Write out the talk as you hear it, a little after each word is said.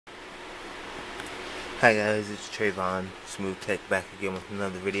Hi guys, it's Trayvon, Smooth Tech, back again with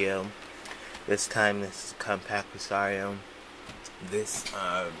another video. This time this is Compact Rosario. This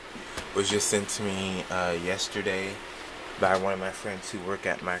was just sent to me yesterday by one of my friends who work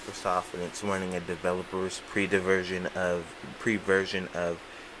at Microsoft, and it's running a developer's pre-version of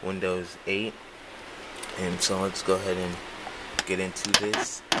Windows 8. And so let's go ahead and get into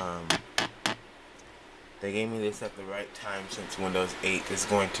this. They gave me this at the right time since Windows 8 is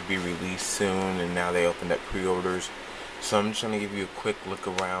going to be released soon, and now they opened up pre-orders. So I'm just going to give you a quick look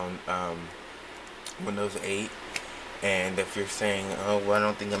around Windows 8. And if you're saying, oh, well, I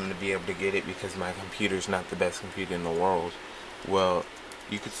don't think I'm going to be able to get it because my computer's not the best computer in the world, well,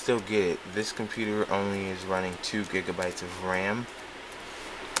 you could still get it. This computer only is running 2 gigabytes of RAM.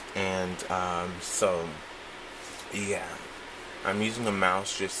 And so, yeah. I'm using a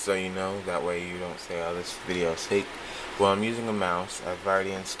mouse, just so you know, that way you don't say, oh, this video is fake. Well, I'm using a mouse. I've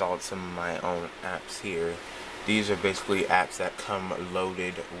already installed some of my own apps here. These are basically apps that come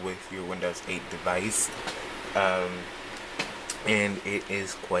loaded with your Windows 8 device. And it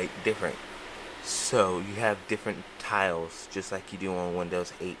is quite different. So, you have different tiles, just like you do on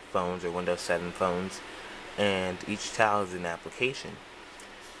Windows 8 phones or Windows 7 phones. And each tile is an application.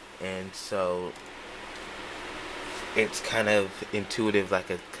 And so it's kind of intuitive, kind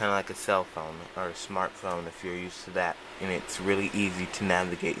of like a cell phone or a smartphone if you're used to that, and it's really easy to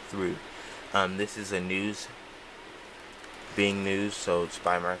navigate through. This is a Bing News, so it's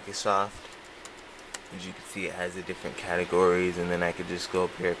by Microsoft. As you can see, it has the different categories, and then I could just go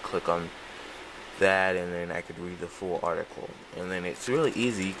up here, click on that, and then I could read the full article. And then it's really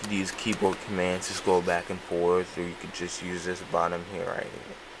easy. You could use keyboard commands to scroll back and forth, or you could just use this bottom here right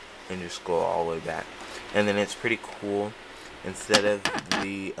here and just scroll all the way back. And then it's pretty cool. Instead of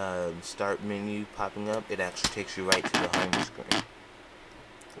the start menu popping up, it actually takes you right to the home screen,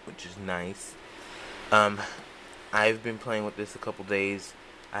 which is nice. I've been playing with this a couple days.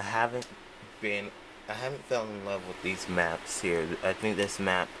 I haven't fallen in love with these maps here. I think this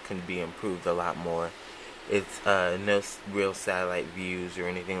map can be improved a lot more. It's no real satellite views or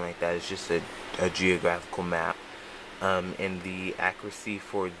anything like that. It's just a geographical map. And the accuracy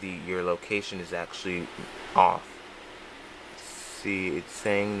for your location is actually off. See, it's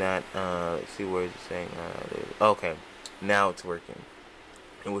saying that, let's see, where is it saying, okay, now it's working.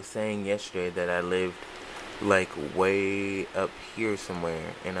 It was saying yesterday that I lived, like, way up here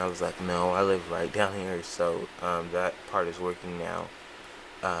somewhere, and I was like, no, I live right down here, so, that part is working now.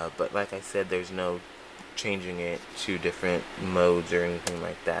 But like I said, there's no changing it to different modes or anything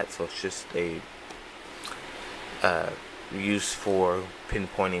like that, so it's just a used for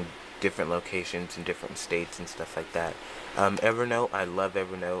pinpointing different locations in different states and stuff like that. Evernote, I love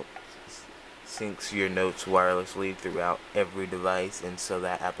Evernote. Syncs your notes wirelessly throughout every device, and so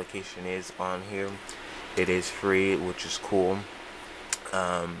that application is on here. It is free, which is cool.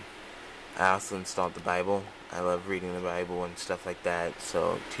 I also installed the Bible. I love reading the Bible and stuff like that,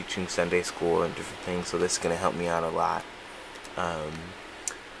 so teaching Sunday school and different things, so this is going to help me out a lot.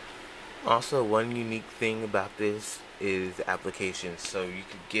 Also, one unique thing about this is applications. So you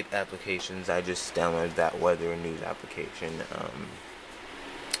could get applications. I just downloaded that weather and news application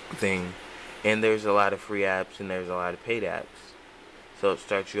thing. And there's a lot of free apps and there's a lot of paid apps. So it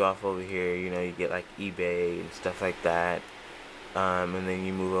starts you off over here. You know, you get like eBay and stuff like that. And then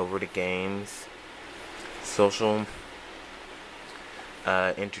you move over to games, social,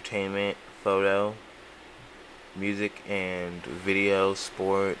 entertainment, photo, music and video,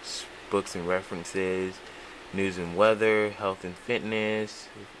 sports, books and references, news and weather, health and fitness,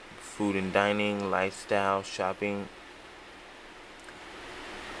 food and dining, lifestyle, shopping,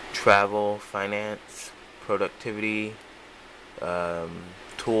 travel, finance, productivity,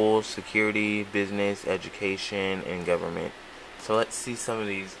 tools, security, business, education, and government. So let's see some of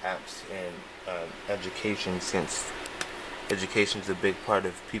these apps in education, since education is a big part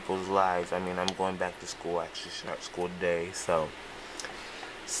of people's lives. I mean, I'm going back to school. I actually start school today, so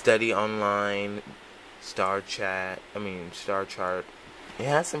study online, Star Chart. It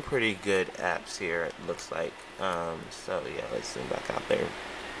has some pretty good apps here, it looks like. So yeah, let's zoom back out there.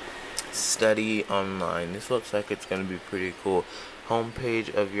 Study online. This looks like it's going to be pretty cool.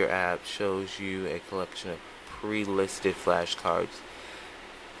 Homepage of your app shows you a collection of pre-listed flashcards.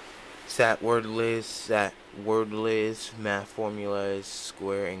 Sat word lists, math formulas,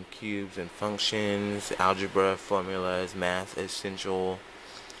 square and cubes and functions, algebra formulas, math essential.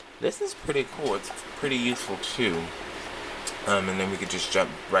 This is pretty cool. It's pretty useful too. And then we could just jump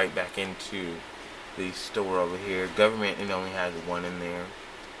right back into the store over here. Government, it only has one in there.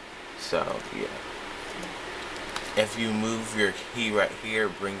 So, yeah. If you move your key right here,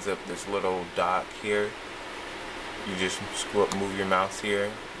 it brings up this little dock here. You just move your mouse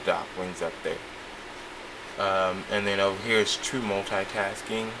here, dock brings up there. And then over here is true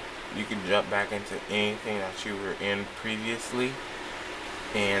multitasking. You can jump back into anything that you were in previously.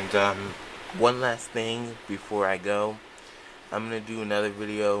 And one last thing before I go, I'm going to do another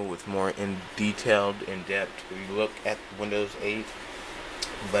video with more in-depth look at Windows 8.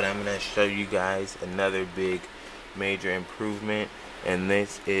 But I'm going to show you guys another big major improvement. And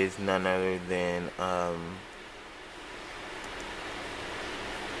this is none other than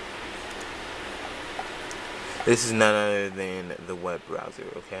the web browser,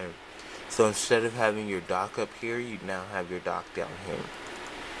 okay? So instead of having your dock up here, you now have your dock down here,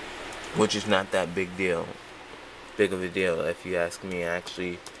 which is not that big of a deal. If you ask me, I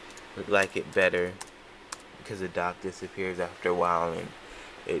actually would like it better because the dock disappears after a while, and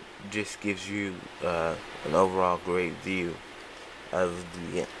it just gives you an overall great view of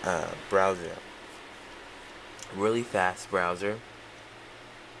the browser. Really fast browser.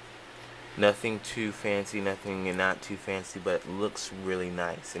 Nothing too fancy, nothing not too fancy, but it looks really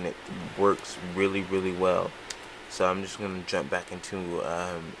nice and it works really, really well. So I'm just going to jump back into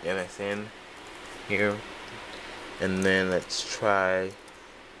MSN here, and then let's try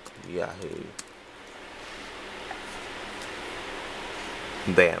Yahoo.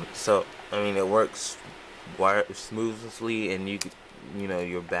 Bam. So I mean, it works smoothly, and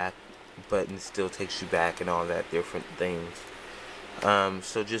your back button still takes you back and all that different things.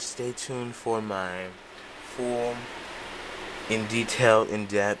 So just stay tuned for my full,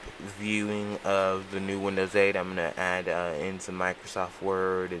 in-depth viewing of the new Windows 8. I'm going to add in some Microsoft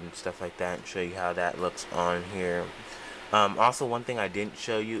Word and stuff like that and show you how that looks on here. Also, one thing I didn't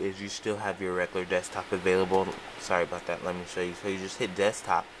show you is you still have your regular desktop available. Sorry about that, let me show you. So you just hit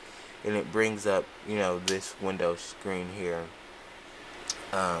desktop and it brings up, this Windows screen here.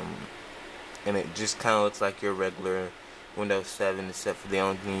 And it just kind of looks like your regular Windows 7, except for the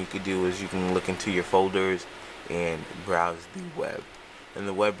only thing you could do is you can look into your folders and browse the web. And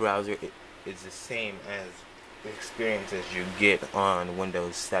the web browser is the same as the experience as you get on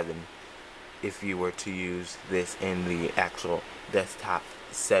Windows 7 if you were to use this in the actual desktop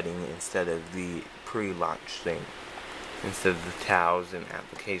setting instead of the pre-launch thing, instead of the tabs and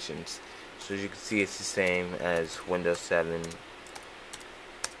applications. So as you can see, it's the same as Windows 7.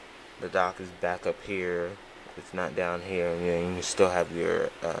 The dock is back up here. It's not down here, and you can still have your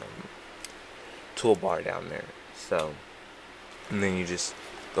toolbar down there. So, and then you just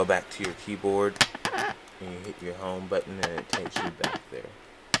go back to your keyboard and you hit your home button and it takes you back there.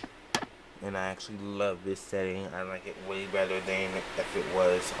 And I actually love this setting. I like it way better than if it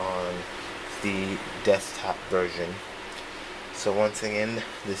was on the desktop version. So once again,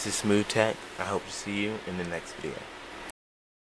 this is Smooth Tech. I hope to see you in the next video.